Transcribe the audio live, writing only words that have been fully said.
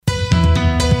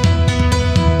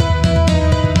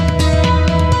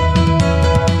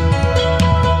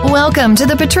Welcome to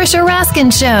the Patricia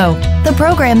Raskin Show, the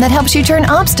program that helps you turn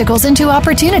obstacles into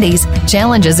opportunities,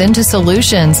 challenges into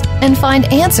solutions, and find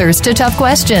answers to tough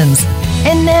questions.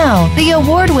 And now, the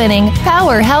award-winning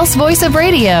powerhouse voice of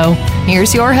radio.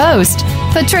 Here's your host,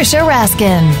 Patricia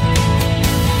Raskin.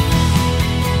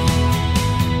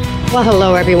 Well,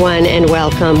 hello, everyone, and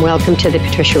welcome. Welcome to the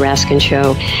Patricia Raskin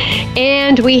Show.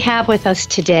 And we have with us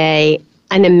today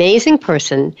an amazing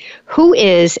person who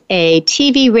is a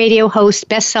TV radio host,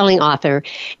 best-selling author,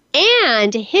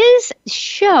 and his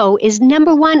show is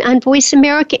 #1 on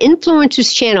VoiceAmerica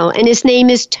Influencers channel, and his name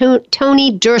is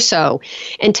Tony DUrso.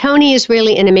 And Tony is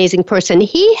really an amazing person.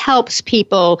 He helps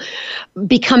people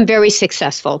become very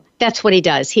successful. That's what he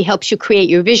does. He helps you create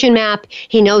your vision map.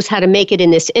 He knows how to make it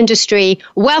in this industry.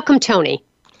 Welcome, Tony.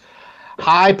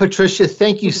 Hi, Patricia.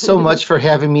 Thank you so much for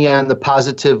having me on the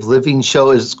Positive Living Show.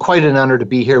 It's quite an honor to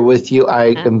be here with you.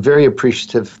 I am very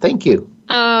appreciative. Thank you.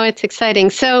 Oh, it's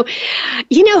exciting. So,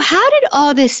 how did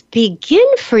all this begin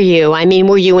for you? I mean,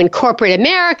 were you in corporate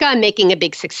America making a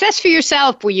big success for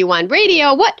yourself? Were you on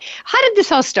radio? How did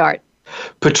this all start?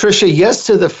 Patricia, yes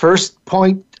to the first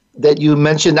point that you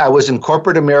mentioned. I was in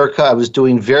corporate America. I was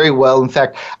doing very well. In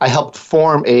fact, I helped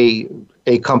form a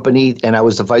company, and I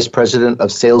was the vice president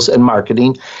of sales and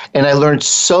marketing. And I learned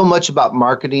so much about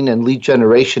marketing and lead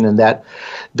generation and that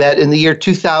in the year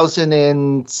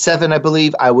 2007, I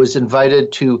believe, I was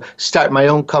invited to start my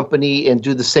own company and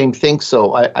do the same thing.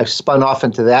 So I spun off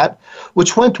into that,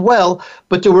 which went well,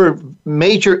 but there were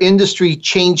major industry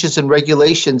changes and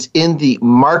regulations in the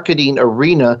marketing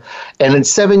arena. And in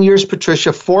 7 years,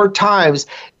 Patricia, 4 times,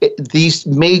 these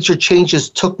major changes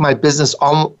took my business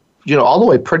all the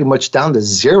way pretty much down to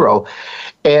zero.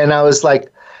 And I was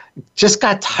like, just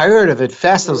got tired of it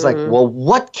fast. I was like, well,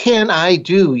 what can I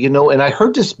do? And I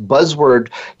heard this buzzword,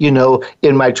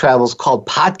 in my travels called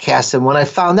podcasts. And when I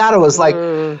found out, I was like,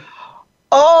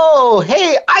 oh,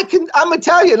 hey, I'm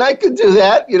Italian. I can do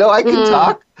that. I can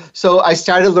talk. So I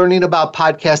started learning about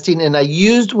podcasting, and I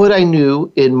used what I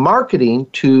knew in marketing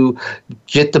to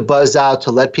get the buzz out,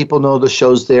 to let people know the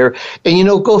show's there. And,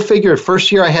 go figure,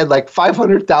 first year I had like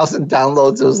 500,000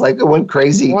 downloads. It went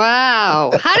crazy.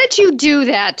 Wow. How did you do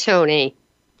that, Tony?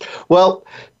 Well,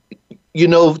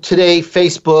 today,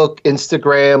 Facebook,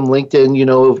 Instagram, LinkedIn,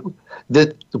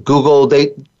 Google,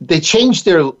 they change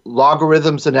their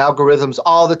logarithms and algorithms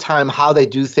all the time, how they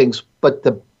do things, but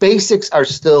the basics are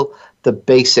still the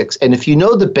basics. And if you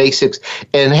know the basics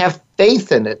and have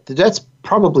faith in it, that's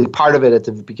probably part of it at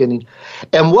the beginning.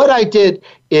 And what I did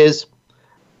is,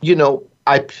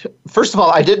 first of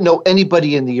all, I didn't know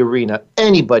anybody in the arena,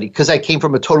 because I came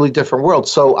from a totally different world.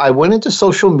 So I went into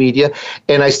social media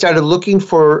and I started looking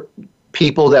for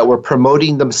people that were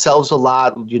promoting themselves a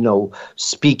lot,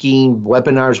 speaking,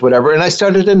 webinars, whatever. And I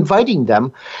started inviting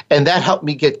them. And that helped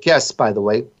me get guests, by the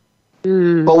way.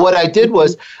 But what I did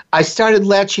was I started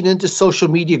latching into social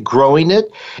media, growing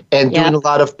it, and doing a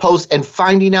lot of posts and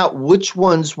finding out which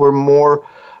ones were more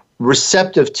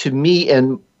receptive to me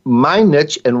and my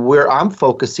niche and where I'm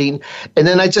focusing. And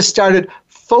then I just started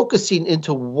focusing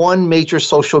into one major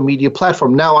social media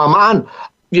platform. Now I'm on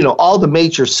all the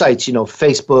major sites,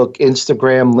 Facebook,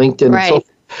 Instagram, LinkedIn, and so forth.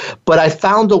 But I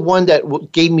found the one that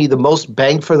gave me the most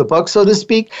bang for the buck, so to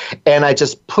speak, and I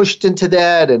just pushed into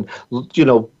that and,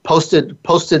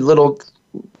 posted little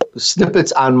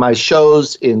snippets on my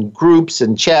shows in groups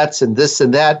and chats and this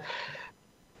and that.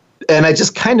 And I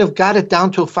just kind of got it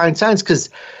down to a fine science because,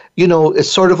 it's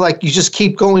sort of like you just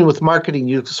keep going with marketing.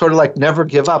 You sort of like never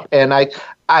give up. And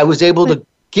I was able to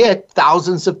get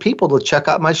thousands of people to check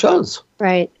out my shows.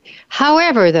 Right.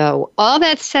 However, though, all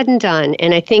that's said and done,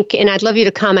 and I'd love you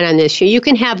to comment on this, you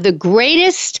can have the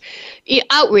greatest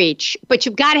outreach, but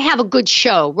you've got to have a good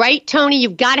show, right, Tony?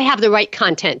 You've got to have the right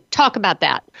content. Talk about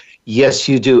that. Yes,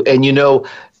 you do. And,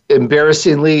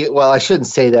 embarrassingly, well, I shouldn't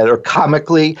say that, or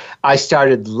comically, I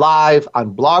started live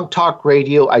on Blog Talk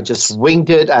Radio. I just winged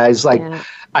it. I was like,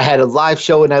 I had a live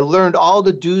show, and I learned all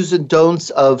the do's and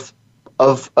don'ts of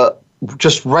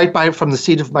just right by from the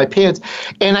seat of my pants.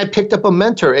 And I picked up a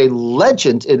mentor, a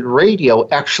legend in radio,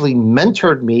 actually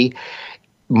mentored me,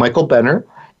 Michael Benner.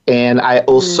 And I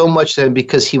owe so much to him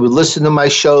because he would listen to my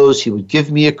shows. He would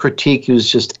give me a critique. He was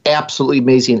just absolutely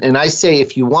amazing. And I say,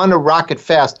 if you want to rock it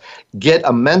fast, get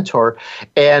a mentor.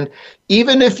 And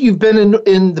even if you've been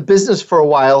in the business for a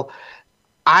while,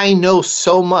 I know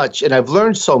so much and I've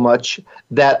learned so much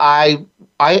that I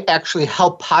I actually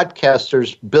help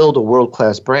podcasters build a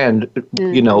world-class brand,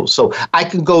 so I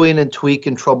can go in and tweak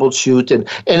and troubleshoot and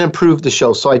improve the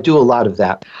show. So I do a lot of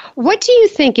that. What do you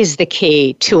think is the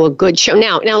key to a good show?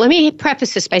 Now let me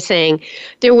preface this by saying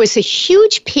there was a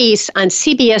huge piece on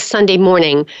CBS Sunday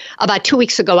Morning about 2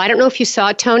 weeks ago. I don't know if you saw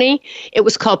it, Tony. It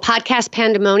was called Podcast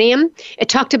Pandemonium. It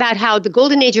talked about how the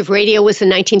golden age of radio was the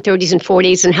 1930s and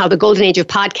 40s and how the golden age of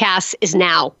podcasts is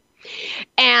now.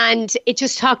 And it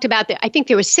just talked about I think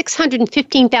there were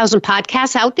 615,000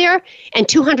 podcasts out there and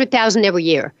 200,000 every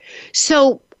year.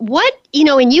 So what,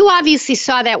 and you obviously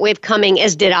saw that wave coming,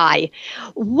 as did I.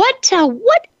 What's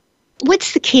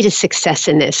the key to success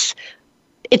in this?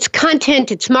 It's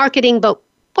content, it's marketing, but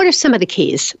what are some of the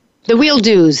keys? The real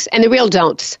do's and the real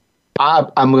don'ts.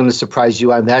 I'm going to surprise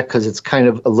you on that because it's kind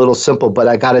of a little simple, but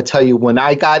I got to tell you, when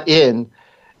I got in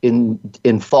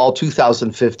fall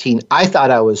 2015, I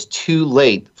thought I was too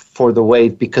late for the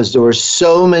wave because there were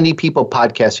so many people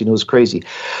podcasting. It was crazy.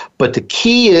 But the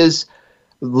key is,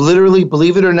 literally,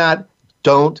 believe it or not,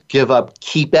 don't give up.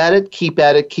 Keep at it, keep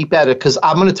at it, keep at it. Because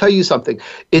I'm going to tell you something.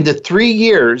 In the 3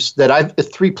 years that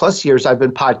 3+ years I've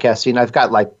been podcasting, I've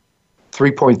got like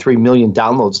 3.3 million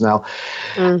downloads now.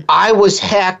 I was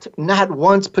hacked not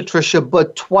once, Patricia,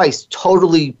 but twice.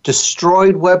 Totally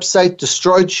destroyed website,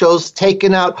 destroyed shows,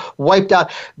 taken out, wiped out,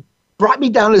 brought me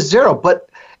down to zero. But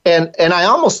and I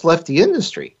almost left the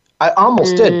industry. I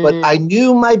almost did, but I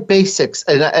knew my basics,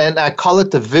 and I call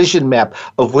it the vision map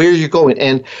of where you're going.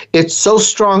 And it's so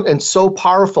strong and so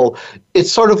powerful.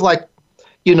 It's sort of like,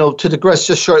 to digress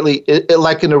just shortly,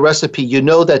 like in a recipe,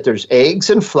 that there's eggs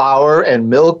and flour and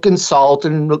milk and salt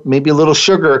and maybe a little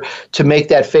sugar to make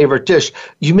that favorite dish.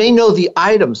 You may know the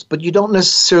items, but you don't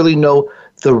necessarily know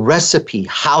the recipe,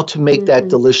 how to make that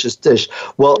delicious dish.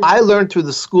 Well, I learned through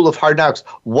the School of Hard Knocks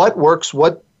what works,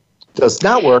 what does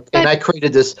not work, and I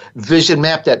created this vision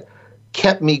map that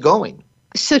kept me going.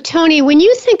 So, Tony, when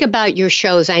you think about your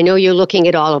shows, I know you're looking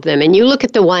at all of them, and you look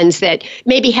at the ones that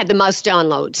maybe had the most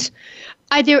downloads.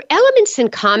 Are there elements in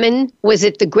common? Was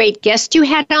it the great guest you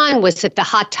had on? Was it the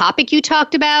hot topic you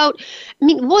talked about? I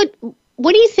mean, what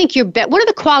do you think what are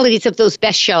the qualities of those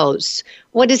best shows?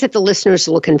 What is it the listeners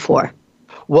are looking for?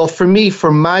 Well, for me,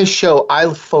 for my show,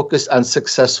 I focus on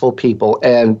successful people.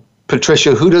 And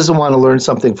Patricia, who doesn't want to learn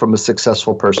something from a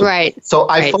successful person? Right. So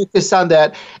I focus on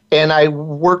that, and I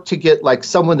work to get like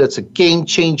someone that's a game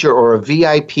changer or a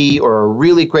VIP or a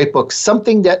really great book,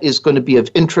 something that is going to be of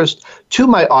interest to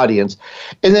my audience.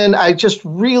 And then I just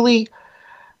really,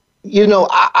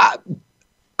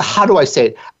 how do I say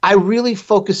it? I really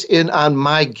focus in on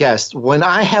my guest. When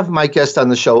I have my guest on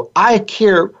the show, I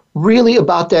care really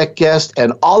about that guest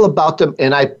and all about them,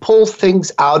 and I pull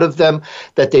things out of them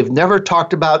that they've never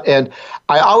talked about. And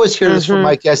I always hear this from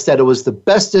my guests, that it was the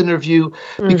best interview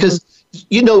because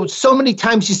so many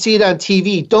times you see it on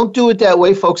TV. Don't do it that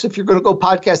way, folks. If you're going to go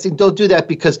podcasting, don't do that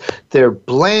because they're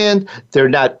bland. They're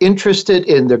not interested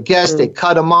in their guests. They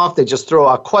cut them off. They just throw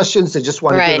out questions. They just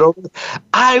want to get it over with.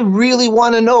 I really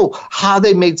want to know how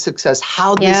they made success,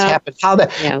 how this happened,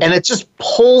 and it just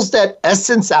pulls that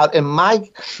essence out. And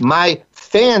my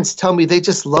fans tell me they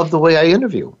just love the way I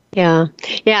interview. Yeah.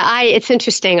 It's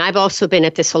interesting. I've also been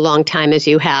at this a long time, as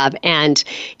you have, and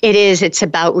it's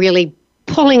about really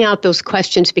pulling out those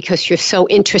questions because you're so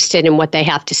interested in what they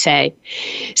have to say.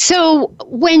 So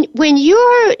when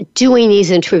you're doing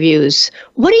these interviews,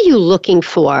 what are you looking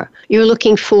for? You're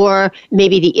looking for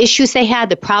maybe the issues they had,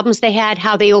 the problems they had,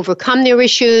 how they overcome their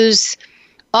issues,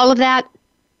 all of that?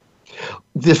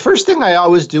 The first thing I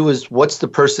always do is, what's the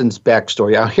person's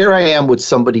backstory? Now, here I am with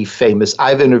somebody famous.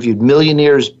 I've interviewed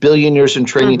millionaires, billionaires in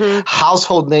training,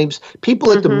 household names,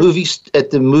 people at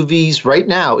the movies right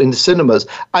now in the cinemas.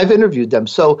 I've interviewed them.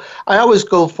 So I always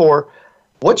go for,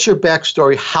 what's your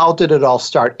backstory? How did it all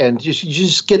start? And you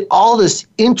just get all this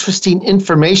interesting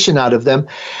information out of them.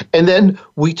 And then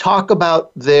we talk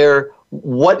about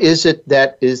what is it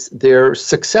that is their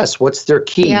success? What's their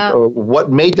key or what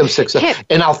made them successful?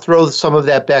 And I'll throw some of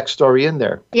that backstory in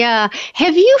there. Yeah.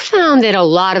 Have you found that a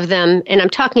lot of them, and I'm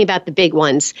talking about the big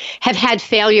ones, have had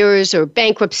failures or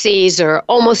bankruptcies or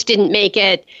almost didn't make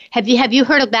it? Have you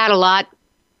heard of that a lot?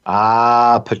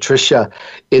 Patricia,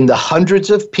 in the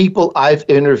hundreds of people I've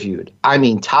interviewed, I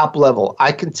mean top level,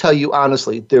 I can tell you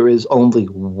honestly, there is only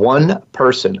one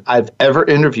person I've ever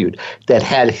interviewed that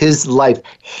had his life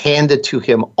handed to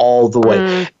him all the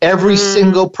way. Every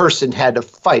single person had a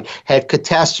fight, had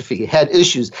catastrophe, had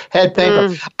issues, had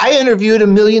bankrupt. I interviewed a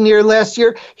millionaire last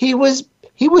year. He was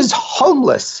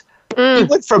homeless. He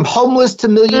went from homeless to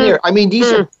millionaire. I mean,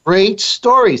 these are great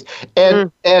stories.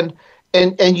 And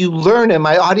and you learn, and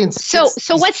my audience. So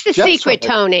what's the secret,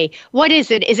 Tony? What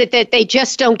is it? Is it that they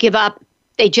just don't give up?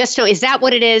 They just don't. Is that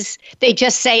what it is? They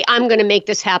just say, "I'm going to make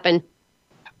this happen."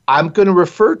 I'm going to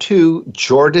refer to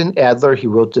Jordan Adler. He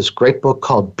wrote this great book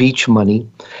called Beach Money,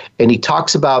 and he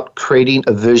talks about creating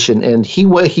a vision. And he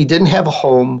didn't have a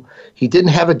home. He didn't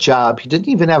have a job. He didn't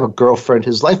even have a girlfriend.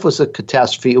 His life was a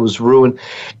catastrophe. It was ruined.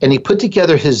 And he put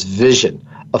together his vision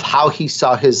of how he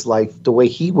saw his life, the way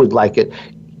he would like it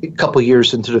a couple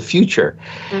years into the future.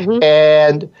 Mm-hmm.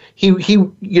 And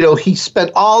he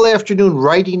spent all afternoon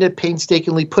writing it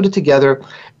painstakingly, put it together,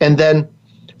 and then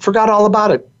forgot all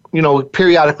about it.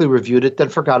 Periodically reviewed it, then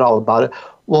forgot all about it.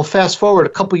 Well, fast forward a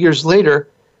couple years later,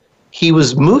 he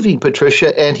was moving,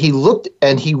 Patricia, and he looked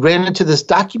and he ran into this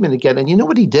document again. And you know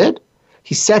what he did?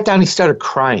 He sat down, he started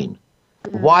crying.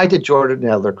 Why did Jordan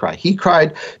Adler cry? He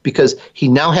cried because he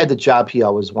now had the job he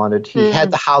always wanted. He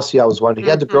had the house he always wanted. He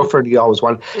had the girlfriend he always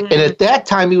wanted. And at that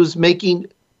time, he was making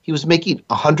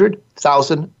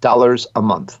 $100,000 a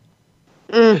month.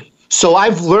 So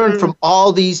I've learned from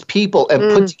all these people and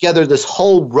put together this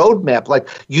whole roadmap. Like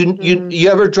you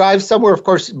ever drive somewhere? Of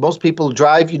course, most people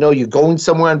drive. You're going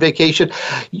somewhere on vacation.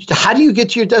 How do you get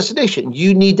to your destination?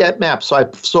 You need that map.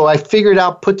 So I figured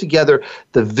out, put together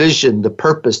the vision, the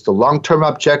purpose, the long-term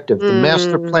objective, the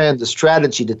master plan, the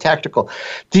strategy, the tactical.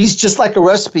 These, just like a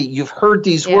recipe, you've heard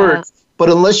these words. But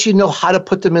unless you know how to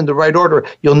put them in the right order,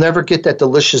 you'll never get that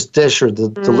delicious dish or the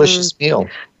delicious meal.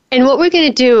 And what we're going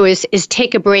to do is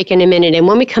take a break in a minute. And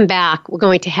when we come back, we're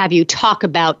going to have you talk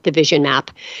about the vision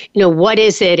map. What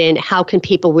is it and how can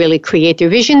people really create their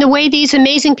vision the way these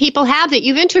amazing people have that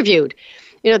you've interviewed?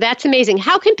 That's amazing.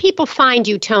 How can people find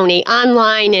you, Tony,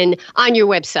 online and on your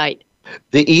website?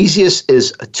 The easiest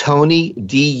is Tony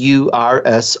DUrso.com.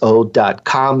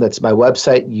 That's my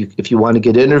website. If you want to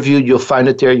get interviewed, you'll find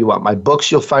it there. You want my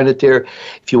books, you'll find it there.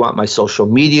 If you want my social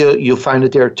media, you'll find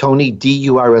it there. Tony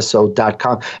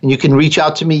DUrso.com. And you can reach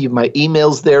out to me. My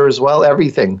email's there as well,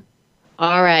 everything.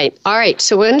 All right.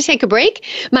 So we're going to take a break.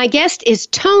 My guest is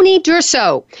Tony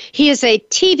DUrso. He is a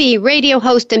TV, radio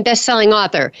host, and best-selling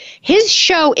author. His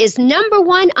show is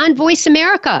 #1 on Voice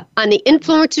America on the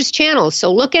Influencers channel,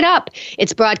 so look it up.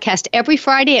 It's broadcast every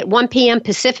Friday at 1 p.m.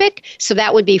 Pacific, so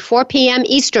that would be 4 p.m.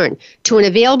 Eastern, to an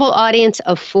available audience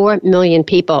of 4 million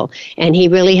people. And he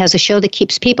really has a show that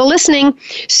keeps people listening.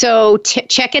 So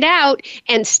check it out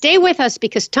and stay with us,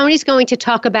 because Tony's going to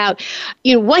talk about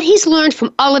what he's learned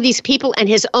from all of these people and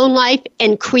his own life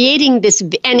and creating this,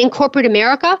 and in corporate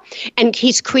America. And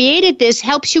he's created this,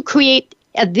 helps you create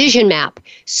a vision map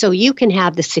so you can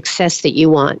have the success that you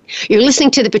want. You're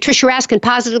listening to the Patricia Raskin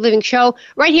Positive Living Show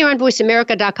right here on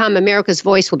VoiceAmerica.com. America's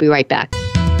Voice. We'll be right back.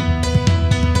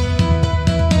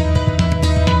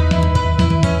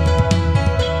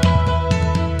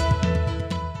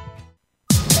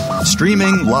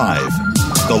 Streaming live,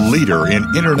 the leader in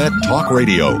Internet talk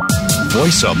radio,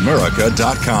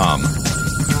 VoiceAmerica.com.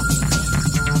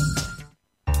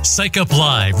 Psych Up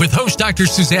Live with host Dr.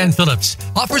 Suzanne Phillips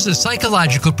offers a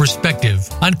psychological perspective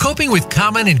on coping with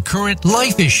common and current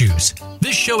life issues.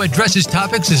 This show addresses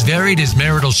topics as varied as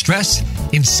marital stress,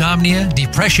 insomnia,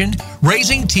 depression,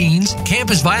 raising teens,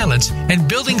 campus violence, and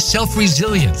building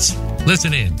self-resilience.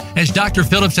 Listen in as Dr.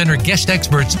 Phillips and her guest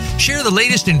experts share the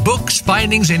latest in books,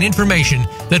 findings, and information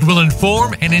that will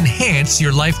inform and enhance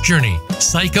your life journey.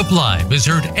 Psych Up Live is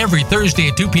heard every Thursday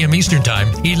at 2 p.m. Eastern Time,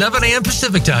 11 a.m.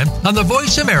 Pacific Time on the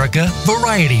Voice America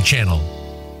Variety Channel.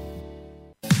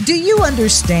 Do you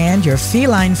understand your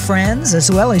feline friends as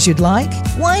well as you'd like?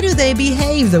 Why do they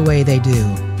behave the way they do?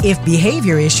 If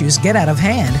behavior issues get out of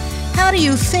hand, how do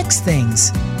you fix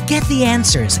things? Get the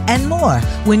answers and more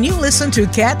when you listen to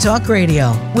Cat Talk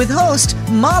Radio with host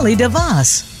Molly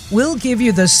DeVos. We'll give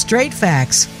you the straight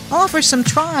facts, offer some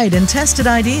tried and tested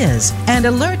ideas, and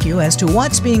alert you as to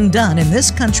what's being done in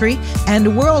this country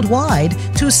and worldwide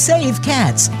to save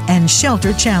cats and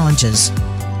shelter challenges.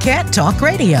 Cat Talk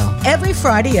Radio, every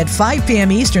Friday at 5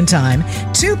 p.m. Eastern Time,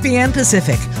 2 p.m.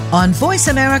 Pacific, on Voice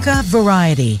America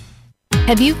Variety.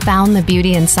 Have you found the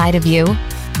beauty inside of you?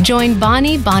 Join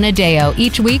Bonnie Bonadeo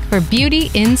each week for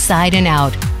Beauty Inside and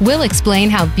Out. We'll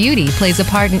explain how beauty plays a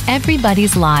part in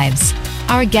everybody's lives.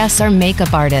 Our guests are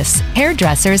makeup artists,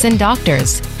 hairdressers, and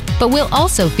doctors. But we'll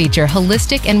also feature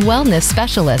holistic and wellness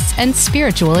specialists and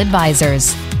spiritual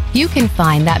advisors. You can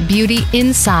find that beauty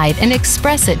inside and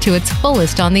express it to its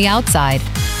fullest on the outside.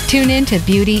 Tune in to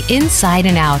Beauty Inside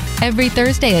and Out every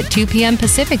Thursday at 2 p.m.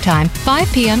 Pacific Time,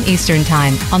 5 p.m. Eastern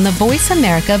Time on the Voice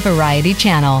America Variety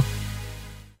Channel.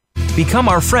 Become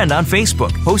our friend on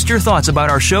Facebook. Post your thoughts about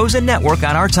our shows and network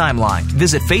on our timeline.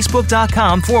 Visit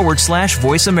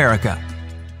Facebook.com/Voice America.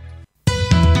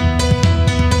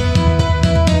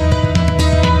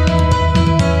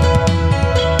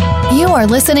 are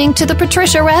listening to The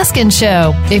Patricia Raskin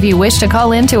Show. If you wish to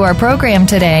call into our program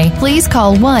today, please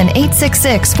call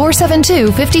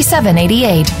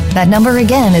 1-866-472-5788. That number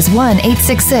again is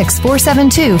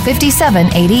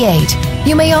 1-866-472-5788.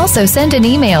 You may also send an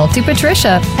email to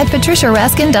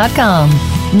patricia@patriciaraskin.com.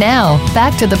 Now,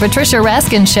 back to The Patricia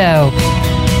Raskin Show.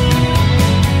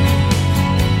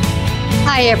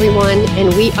 Hi, everyone,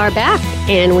 and we are back.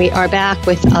 And we are back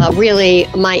with really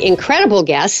my incredible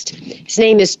guest. His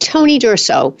name is Tony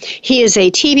DUrso. He is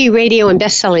a TV, radio, and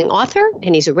best-selling author,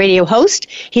 and he's a radio host.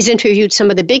 He's interviewed some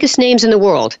of the biggest names in the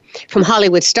world, from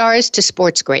Hollywood stars to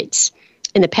sports greats.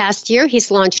 In the past year, he's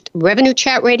launched Revenue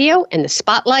Chat Radio and The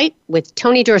Spotlight with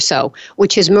Tony DUrso,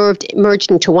 which has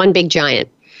merged into one big giant.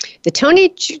 The Tony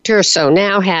DUrso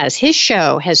now his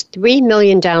show has 3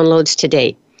 million downloads to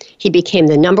date. He became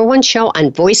the number one show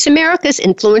on VoiceAmerica's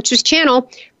Influencers channel,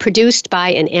 produced by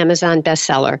an Amazon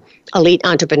bestseller, Elite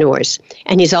Entrepreneurs.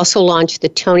 And he's also launched the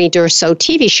Tony DUrso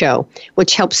TV show,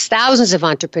 which helps thousands of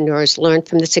entrepreneurs learn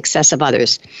from the success of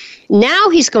others. Now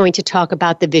he's going to talk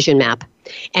about the vision map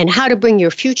and how to bring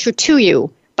your future to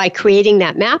you by creating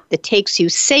that map that takes you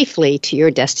safely to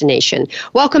your destination.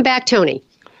 Welcome back, Tony.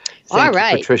 Thank you,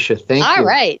 Patricia. Thank you. All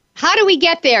right. How do we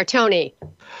get there, Tony?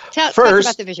 Talk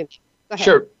about the vision. Go ahead.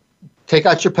 Sure. Take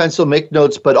out your pencil, make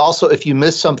notes, but also if you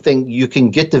miss something, you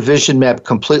can get the vision map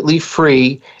completely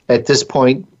free at this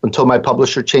point until my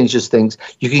publisher changes things.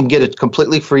 You can get it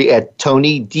completely free at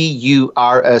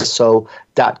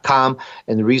TonyDUrso.com.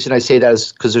 And the reason I say that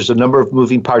is because there's a number of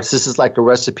moving parts. This is like a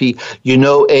recipe. You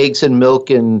know, eggs and milk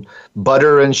and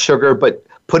butter and sugar, but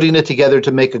putting it together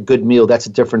to make a good meal, that's a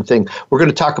different thing. We're going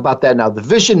to talk about that now. The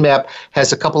vision map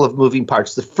has a couple of moving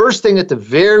parts. The first thing at the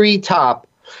very top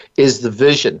is the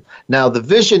vision. Now, the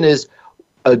vision is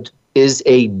a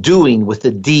doing with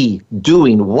a D,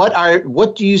 doing.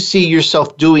 What do you see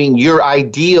yourself doing, your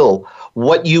ideal,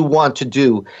 what you want to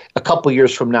do a couple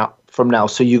years from now?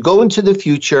 So you go into the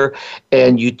future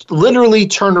and you literally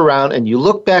turn around and you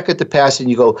look back at the past and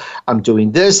you go, I'm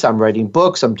doing this, I'm writing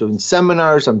books, I'm doing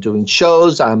seminars, I'm doing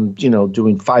shows, I'm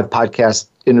doing 5 podcast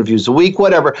interviews a week,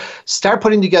 whatever. Start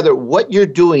putting together what you're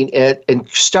doing and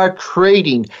start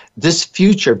creating this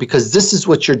future, because this is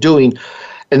what you're doing.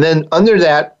 And then under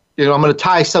that, I'm going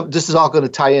to this is all going to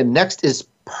tie in. Next is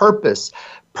purpose.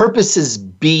 Purpose is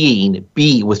being,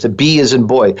 be with a B as in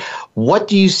boy. What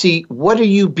do you see? What are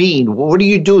you being? What are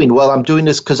you doing? Well, I'm doing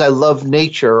this because I love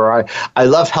nature, or I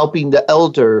love helping the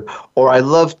elder, or I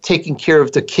love taking care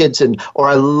of the kids, or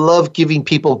I love giving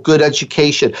people good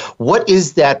education. What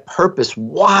is that purpose?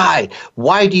 Why?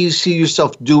 Why do you see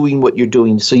yourself doing what you're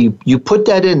doing? So you put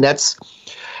that in.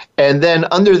 And then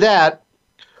under that,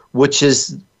 which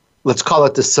is, let's call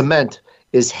it the cement,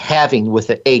 is having with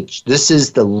an H. This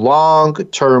is the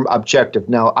long-term objective.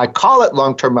 Now, I call it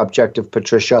long-term objective,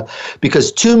 Patricia,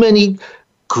 because too many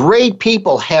great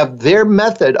people have their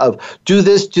method of do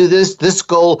this, this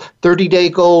goal, 30-day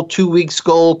goal, 2 weeks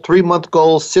goal, 3-month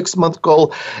goal, 6-month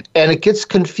goal, and it gets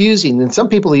confusing. And some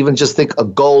people even just think a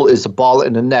goal is a ball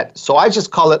in a net. So I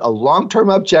just call it a long-term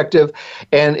objective.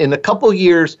 And in a couple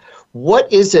years, what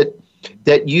is it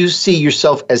that you see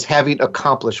yourself as having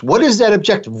accomplished? What is that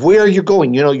objective? Where are you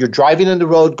going? You're driving on the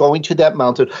road, going to that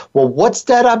mountain. Well, what's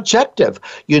that objective?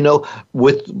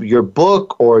 With your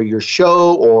book or your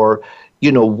show, or,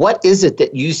 what is it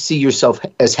that you see yourself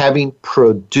as having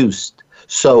produced?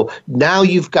 So now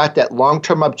you've got that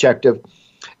long-term objective,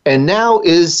 and now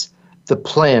is the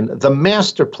plan, the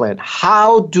master plan.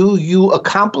 How do you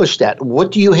accomplish that?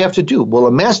 What do you have to do? Well,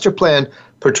 a master plan,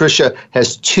 Patricia,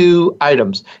 has 2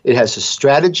 items. It has a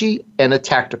strategy and a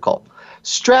tactical.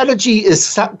 Strategy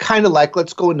is kind of like,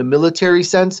 let's go in the military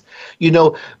sense. You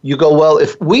go, well,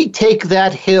 if we take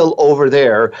that hill over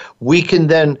there, we can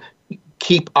then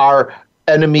keep our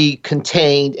enemy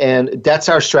contained, and that's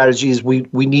our strategy, is we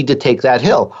need to take that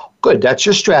hill. Good, that's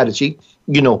your strategy.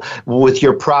 With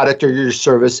your product or your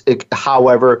service,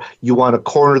 however you want to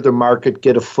corner the market,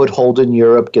 get a foothold in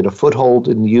Europe, get a foothold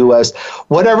in the U.S.,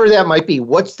 whatever that might be.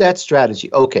 What's that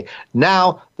strategy? Okay,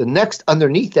 now the next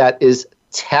underneath that is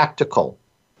tactical.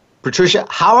 Patricia,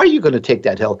 how are you going to take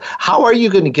that hill? How are you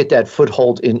going to get that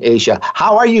foothold in Asia?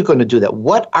 How are you going to do that?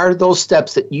 What are those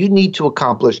steps that you need to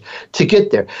accomplish to get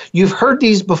there? You've heard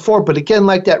these before, but again,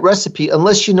 like that recipe,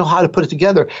 unless you know how to put it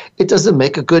together, it doesn't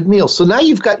make a good meal. So now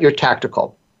you've got your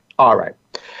tactical. All right.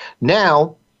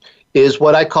 Now is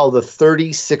what I call the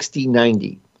 30, 60,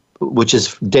 90, which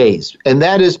is days. And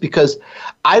that is because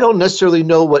I don't necessarily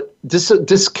know what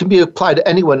this can be applied to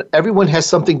anyone. Everyone has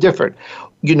something different.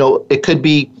 It could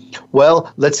be,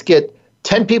 well, let's get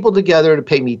 10 people together to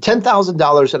pay me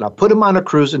 $10,000 and I'll put them on a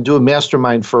cruise and do a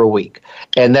mastermind for a week.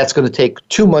 And that's going to take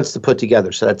 2 months to put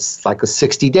together. So that's like a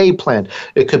 60-day plan.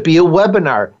 It could be a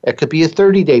webinar. It could be a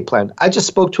 30-day plan. I just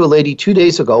spoke to a lady 2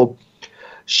 days ago.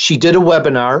 She did a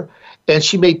webinar and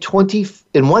she made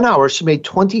in 1 hour, she made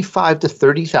 $25,000 to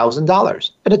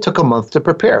 $30,000. And it took a month to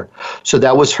prepare. So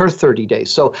that was her 30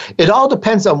 days. So it all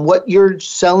depends on what you're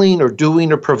selling or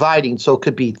doing or providing. So it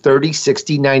could be 30,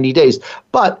 60, 90 days.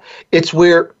 But it's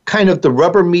where kind of the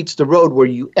rubber meets the road, where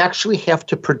you actually have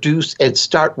to produce and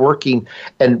start working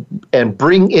and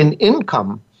bring in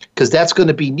income, because that's going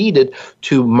to be needed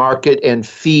to market and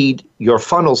feed your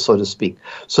funnel, so to speak.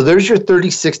 So there's your 30,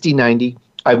 60, 90.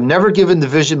 I've never given the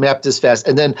vision map this fast.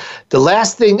 And then the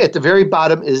last thing at the very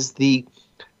bottom is the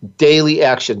daily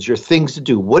actions, your things to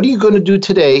do. What are you going to do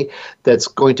today that's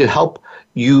going to help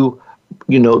you,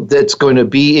 that's going to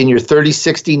be in your 30,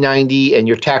 60, 90 and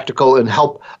your tactical and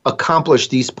help accomplish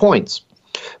these points?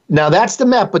 Now that's the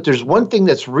map, but there's one thing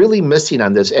that's really missing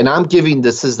on this, and I'm giving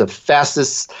this as the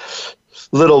fastest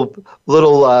little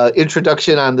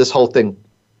introduction on this whole thing.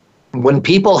 When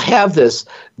people have this,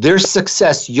 their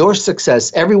success, your success,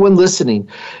 everyone listening,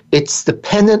 it's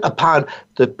dependent upon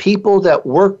the people that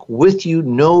work with you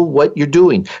know what you're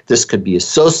doing. This could be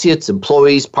associates,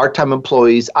 employees, part-time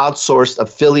employees, outsourced,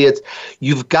 affiliates.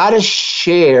 You've got to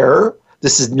share.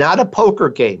 This is not a poker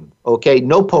game, okay?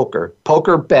 No poker.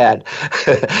 Poker, bad.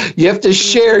 You have to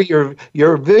share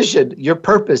your vision, your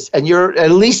purpose, and at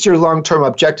least your long-term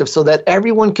objective so that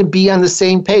everyone can be on the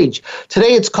same page.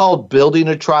 Today it's called building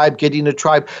a tribe, getting a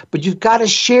tribe, but you've got to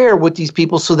share with these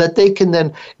people so that they can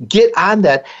then get on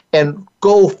that and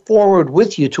go forward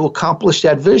with you to accomplish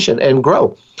that vision and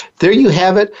grow. There you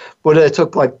have it. But it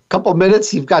took like a couple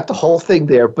minutes. You've got the whole thing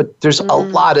there, but there's a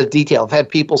lot of detail. I've had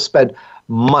people spend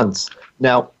months.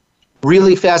 Now,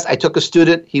 really fast, I took a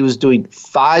student. He was doing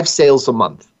 5 sales a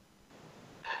month.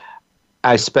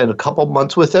 I spent a couple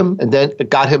months with him, and then it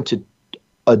got him to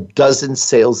a dozen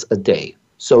sales a day.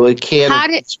 So it can.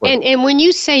 And when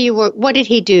you say what did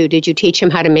he do? Did you teach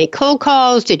him how to make cold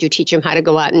calls? Did you teach him how to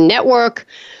go out and network?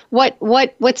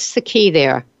 What's the key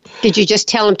there? Did you just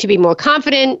tell him to be more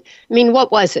confident? I mean,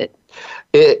 what was it?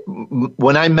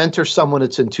 When I mentor someone,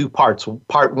 it's in 2 parts.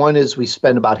 Part 1 is we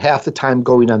spend about half the time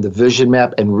going on the vision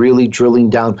map and really drilling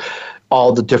down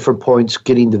all the different points,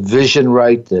 getting the vision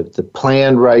right, the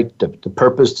plan right, the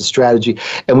purpose, the strategy.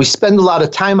 And we spend a lot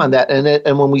of time on that.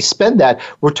 And when we spend that,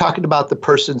 we're talking about the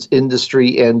person's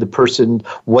industry and the person,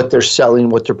 what they're selling,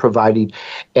 what they're providing,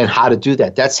 and how to do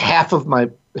that. That's half of my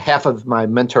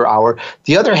mentor hour.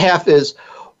 The other half is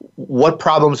what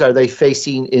problems are they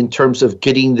facing in terms of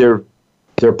getting their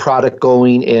product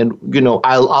going, and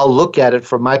I'll look at it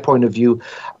from my point of view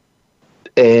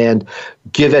and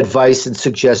give advice and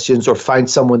suggestions or find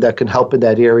someone that can help in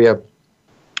that area.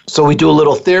 So we do a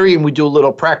little theory and we do a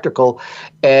little practical,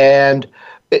 and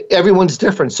everyone's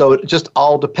different. So it just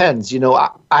all depends.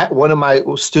 One of my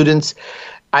students,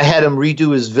 I had him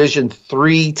redo his vision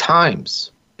 3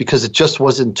 times because it just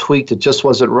wasn't tweaked. It just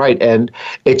wasn't right. And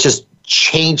it just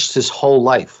changed his whole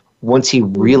life once he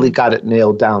really got it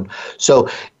nailed down. So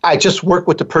I just work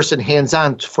with the person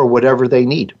hands-on for whatever they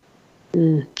need.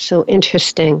 So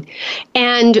interesting.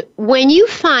 And when you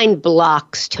find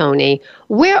blocks, Tony,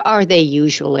 where are they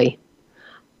usually?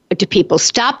 Do people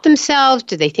stop themselves?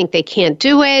 Do they think they can't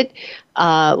do it?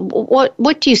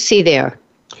 What do you see there?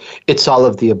 It's all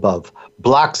of the above.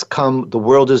 Blocks come. The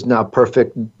world is not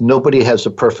perfect. Nobody has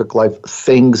a perfect life.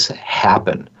 Things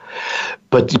happen.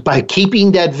 But by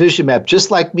keeping that vision map, just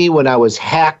like me when I was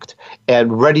hacked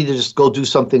and ready to just go do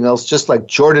something else, just like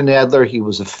Jordan Adler, he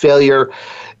was a failure.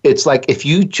 It's like if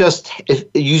you just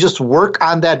work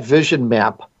on that vision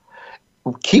map,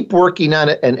 keep working on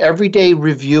it, and every day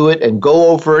review it and go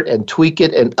over it and tweak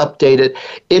it and update it,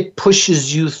 it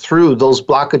pushes you through those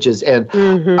blockages. And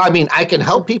I mean, I can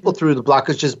help people through the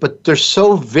blockages, but they're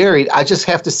so varied. I just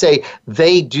have to say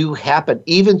they do happen.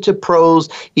 Even to pros,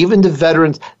 even to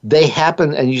veterans, they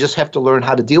happen, and you just have to learn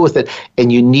how to deal with it.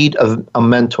 And you need a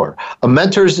mentor. A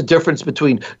mentor is the difference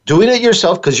between doing it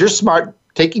yourself because you're smart,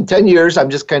 taking 10 years, I'm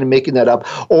just kind of making that up,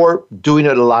 or doing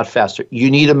it a lot faster.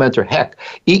 You need a mentor. Heck,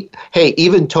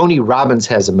 even Tony Robbins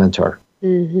has a mentor.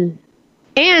 And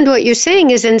what you're saying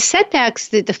is in setbacks,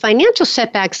 the financial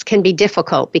setbacks can be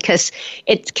difficult because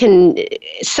it can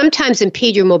sometimes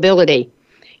impede your mobility,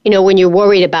 when you're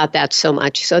worried about that so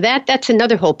much. So that's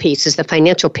another whole piece is the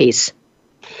financial piece.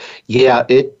 Yeah,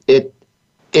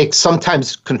 it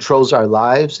sometimes controls our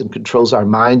lives and controls our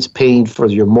minds, paying for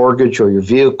your mortgage or your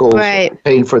vehicles,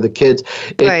 paying for the kids.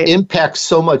 It impacts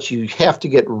so much. You have to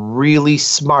get really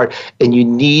smart, and you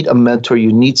need a mentor.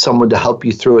 You need someone to help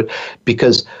you through it,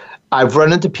 because I've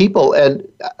run into people, and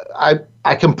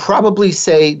I can probably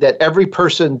say that every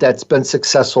person that's been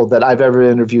successful that I've ever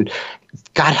interviewed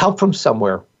got help from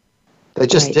somewhere. They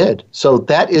just did. So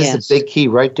that is the big key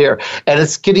right there. And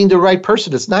it's getting the right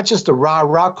person. It's not just a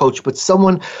rah-rah coach, but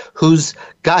someone who's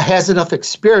has enough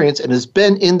experience and has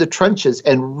been in the trenches,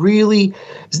 and really,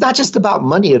 it's not just about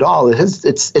money at all.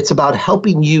 It's about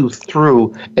helping you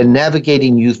through and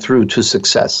navigating you through to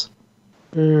success.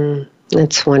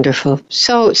 That's wonderful.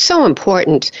 So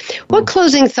important. What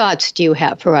closing thoughts do you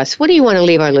have for us? What do you want to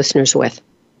leave our listeners with?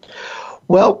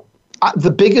 Well,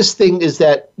 the biggest thing is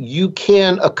that you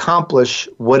can accomplish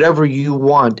whatever you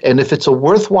want. And if it's a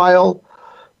worthwhile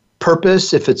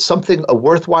purpose, if it's a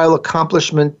worthwhile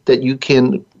accomplishment that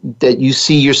you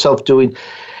see yourself doing,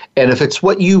 and if it's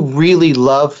what you really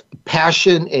love,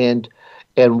 passion and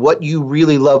what you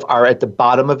really love are at the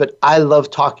bottom of it. I love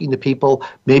talking to people.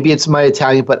 Maybe it's my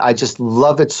Italian, but I just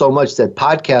love it so much that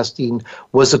podcasting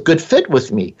was a good fit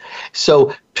with me.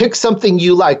 So pick something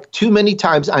you like. Too many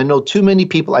times, I know too many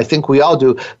people, I think we all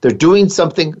do, they're doing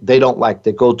something they don't like.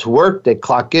 They go to work, they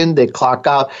clock in, they clock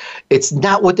out. It's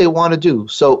not what they want to do.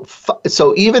 So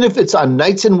even if it's on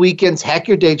nights and weekends, hack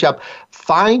your day job,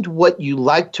 find what you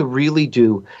like to really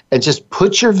do and just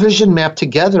put your vision map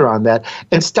together on that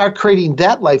and start creating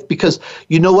that life. Because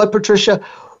you know what, Patricia,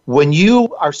 when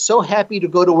you are so happy to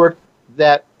go to work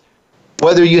that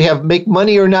whether you make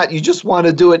money or not, you just want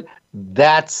to do it,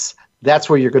 that's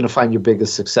where you're going to find your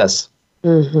biggest success.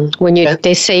 Mm-hmm. When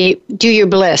they say, do your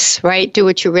bliss, right? Do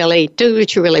what you really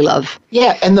love.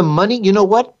 Yeah, and the money, you know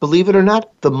what? Believe it or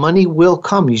not, the money will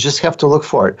come. You just have to look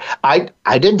for it. I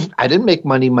didn't make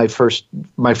money my first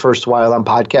while on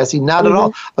podcasting, not at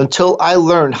all, until I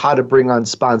learned how to bring on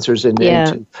sponsors and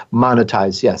to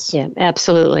monetize. Yes. Yeah,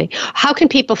 absolutely. How can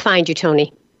people find you,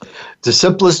 Tony? The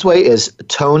simplest way is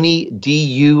Tony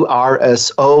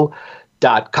DUrso.com.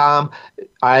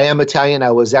 I am Italian. I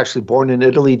was actually born in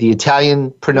Italy. The Italian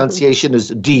pronunciation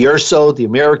is DUrso. The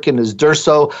American is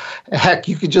Durso. Heck,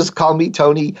 you could just call me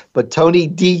Tony, but Tony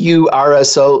DUrso.com.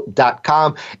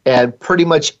 And pretty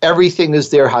much everything is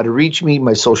there, how to reach me,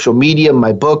 my social media,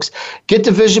 my books. Get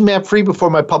the Vision Map free before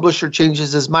my publisher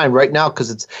changes his mind right now,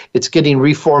 because it's getting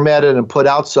reformatted and put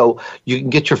out, so you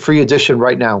can get your free edition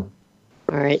right now.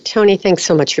 All right. Tony, thanks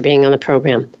so much for being on the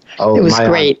program. Oh, it was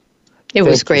great. It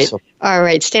was great. All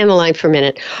right, stay on the line for a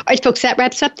minute. All right, folks, that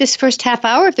wraps up this first half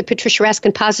hour of the Patricia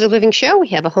Raskin Positive Living Show. We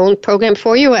have a whole program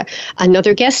for you,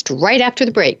 another guest right after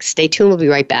the break. Stay tuned. We'll be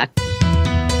right back.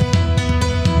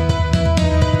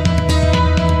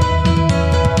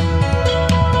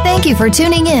 Thank you for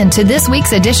tuning in to this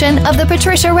week's edition of the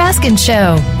Patricia Raskin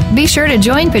Show. Be sure to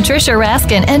join Patricia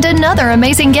Raskin and another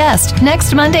amazing guest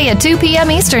next Monday at 2 p.m.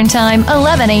 Eastern Time,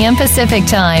 11 a.m. Pacific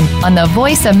Time on the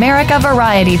Voice America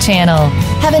Variety Channel.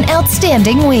 Have an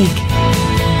outstanding week.